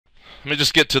let me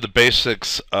just get to the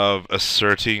basics of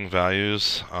asserting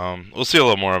values. We'll see a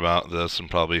little more about this and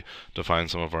probably define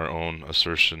some of our own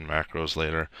assertion macros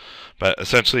later. But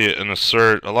essentially, an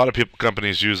assert, a lot of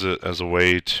companies use it as a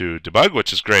way to debug,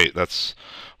 which is great. That's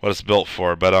what it's built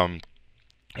for. But one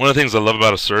of the things I love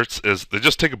about asserts is they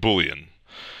just take a boolean.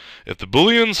 If the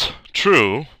boolean's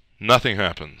true, nothing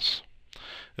happens.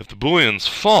 If the boolean's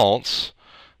false,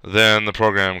 then the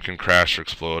program can crash or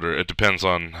explode, or it depends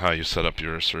on how you set up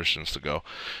your assertions to go.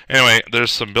 Anyway,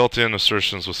 there's some built-in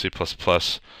assertions with C++,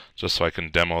 just so I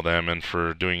can demo them, and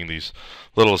for doing these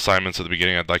little assignments at the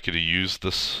beginning, I'd like you to use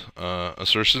this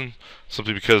assertion,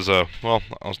 simply because, well,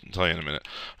 I'll tell you in a minute.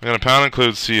 I'm going to pound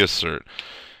include C assert.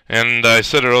 And I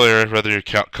said earlier, whether you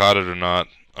caught it or not,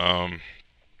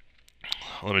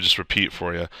 let me just repeat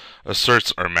for you.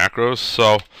 Asserts are macros.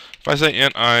 So if I say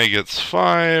int I gets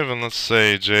 5, and let's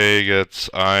say j gets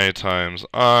I times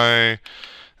I,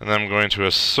 and then I'm going to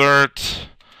assert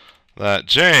that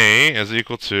j is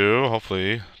equal to,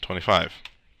 hopefully, 25.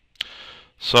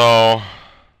 So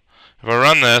if I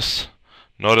run this,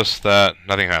 notice that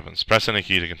nothing happens. Press any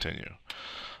key to continue.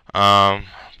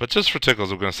 But just for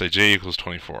tickles, I'm going to say j equals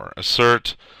 24.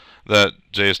 Assert that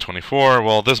j is 24.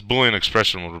 Well, this Boolean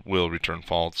expression will return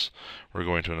false. We're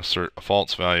going to assert a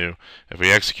false value. If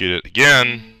we execute it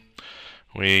again,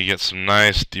 we get some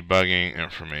nice debugging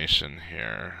information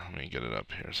here. Let me get it up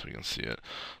here so we can see it.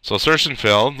 So assertion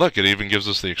failed. Look, it even gives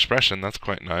us the expression. That's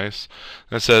quite nice.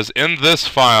 And it says, in this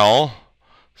file,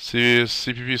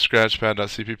 cpp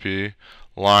scratchpad.cpp,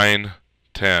 line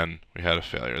 10, we had a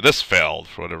failure. This failed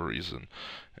for whatever reason.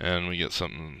 And we get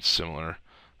something similar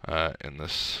in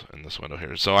this window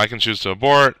here. So I can choose to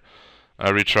abort,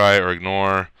 retry, or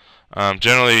ignore.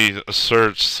 Generally,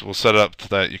 asserts will set up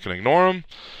that you can ignore them.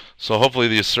 So hopefully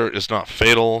the assert is not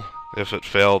fatal. If it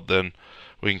failed, then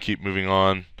we can keep moving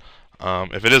on.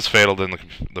 If it is fatal, then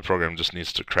the program just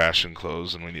needs to crash and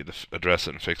close, and we need to address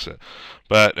it and fix it.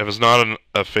 But if it's not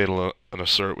a fatal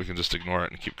assert, we can just ignore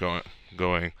it and keep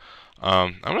going.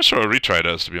 I'm not sure what retry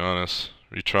does, to be honest.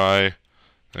 Retry.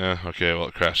 Yeah, okay, well,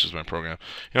 it crashes my program.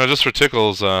 Just for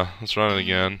tickles, let's run it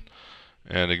again.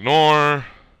 And ignore.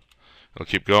 It'll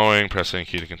keep going. Press any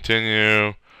key to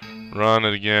continue. Run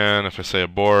it again. If I say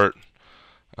abort,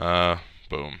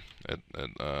 boom.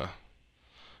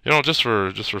 Just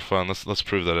for fun, let's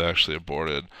prove that it actually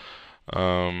aborted.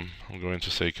 I'm going to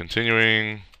say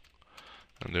continuing,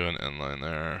 and do an end line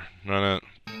there. Run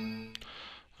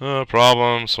it.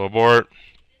 Problem. So abort.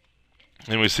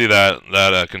 And we see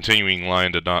that continuing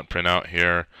line did not print out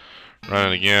here.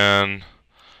 Run it again,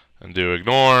 and do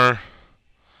ignore,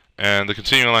 and the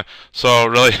continuing line. So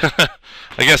really, I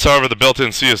guess, however, the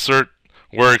built-in C assert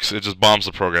works. It just bombs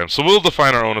the program. So we'll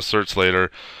define our own asserts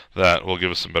later that will give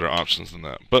us some better options than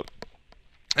that. But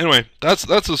anyway, that's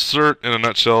assert in a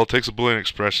nutshell. It takes a Boolean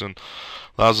expression,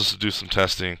 allows us to do some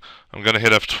testing. I'm going to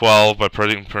hit F12 by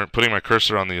putting my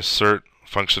cursor on the assert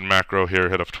function macro here,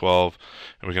 hit F12,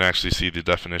 and we can actually see the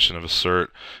definition of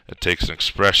assert. It takes an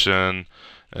expression,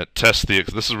 it tests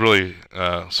this is really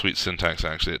sweet syntax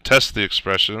actually. It tests the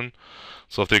expression.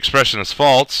 So if the expression is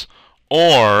false,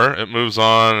 or it moves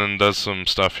on and does some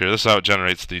stuff here. This is how it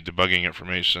generates the debugging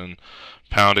information.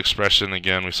 Pound expression,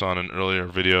 again, we saw in an earlier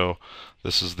video.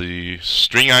 This is the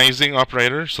stringizing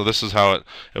operator. So this is how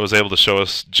it was able to show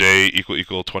us j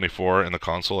equal 24 in the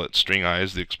console. It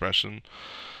stringized the expression.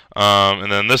 And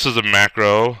then this is a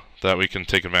macro that we can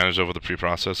take advantage of with the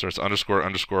preprocessor. It's underscore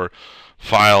underscore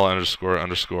file underscore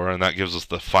underscore, and that gives us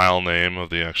the file name of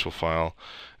the actual file,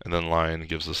 and then line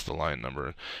gives us the line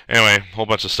number. Anyway, a whole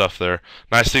bunch of stuff there.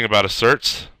 Nice thing about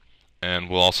asserts, and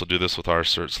we'll also do this with our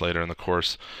asserts later in the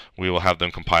course, we will have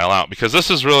them compile out, because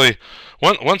this is really,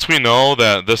 once we know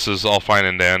that this is all fine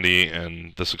and dandy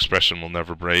and this expression will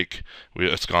never break,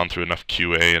 it's gone through enough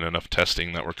QA and enough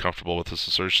testing that we're comfortable with this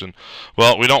assertion.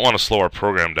 Well, we don't want to slow our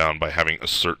program down by having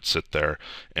assert sit there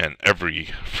and every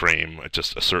frame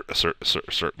just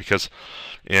assert, because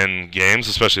in games,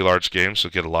 especially large games, you'll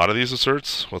get a lot of these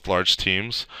asserts with large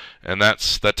teams, and that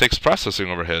takes processing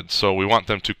overhead. So we want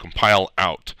them to compile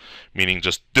out, meaning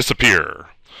just disappear.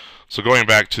 So going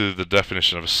back to the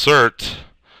definition of assert,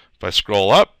 if I scroll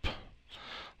up,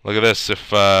 look at this.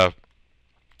 If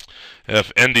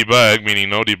ndebug, meaning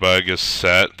no debug, is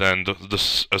set, then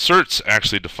the assert's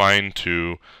actually defined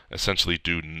to essentially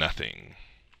do nothing.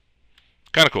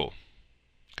 Kind of cool.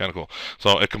 Kind of cool.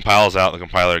 So it compiles out, the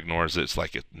compiler ignores it. It's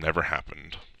like it never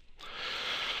happened.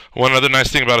 One other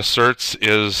nice thing about asserts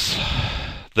is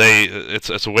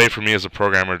it's a way for me as a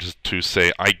programmer to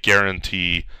say, I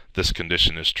guarantee this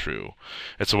condition is true.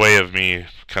 It's a way of me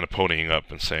kind of ponying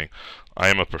up and saying, I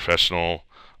am a professional.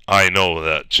 I know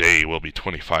that J will be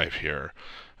 25 here.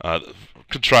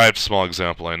 Contrived small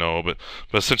example, I know, but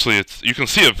essentially you can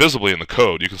see it visibly in the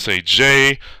code. You can say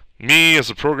J, me as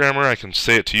a programmer, I can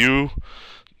say it to you.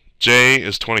 J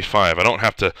is 25. I don't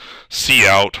have to see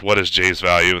out what is J's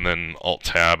value and then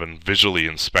Alt-Tab and visually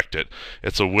inspect it.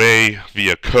 It's a way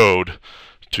via code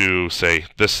to say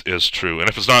this is true. And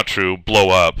if it's not true, blow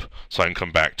up so I can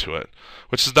come back to it.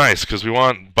 Which is nice because we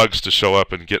want bugs to show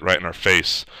up and get right in our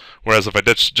face. Whereas if I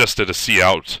just did a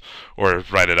cout or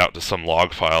write it out to some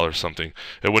log file or something,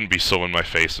 it wouldn't be so in my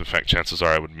face. In fact, chances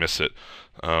are I would miss it,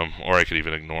 or I could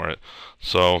even ignore it.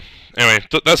 So anyway,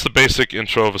 that's the basic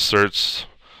intro of asserts.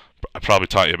 I probably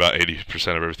taught you about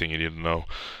 80% of everything you need to know.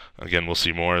 Again, we'll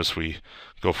see more as we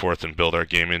go forth and build our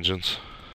game engines.